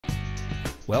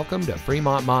Welcome to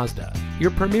Fremont Mazda, your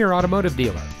premier automotive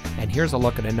dealer. And here's a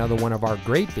look at another one of our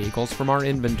great vehicles from our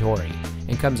inventory,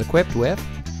 and comes equipped with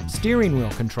steering wheel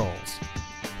controls,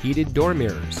 heated door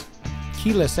mirrors,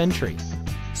 keyless entry,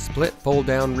 split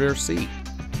fold-down rear seat,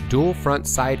 dual front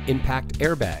side impact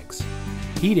airbags,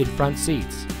 heated front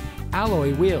seats,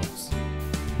 alloy wheels,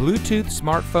 Bluetooth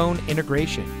smartphone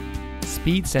integration,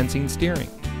 speed sensing steering,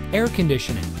 air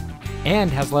conditioning,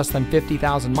 and has less than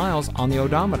 50,000 miles on the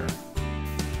odometer.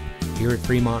 Here at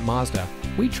Fremont Mazda,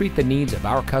 we treat the needs of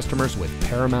our customers with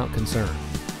paramount concern.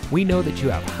 We know that you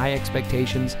have high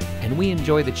expectations, and we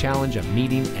enjoy the challenge of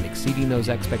meeting and exceeding those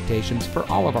expectations for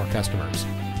all of our customers.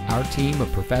 Our team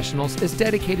of professionals is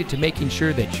dedicated to making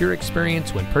sure that your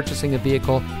experience when purchasing a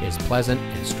vehicle is pleasant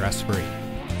and stress-free.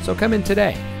 So come in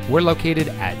today. We're located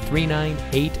at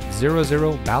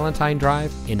 39800 Balentine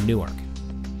Drive in Newark.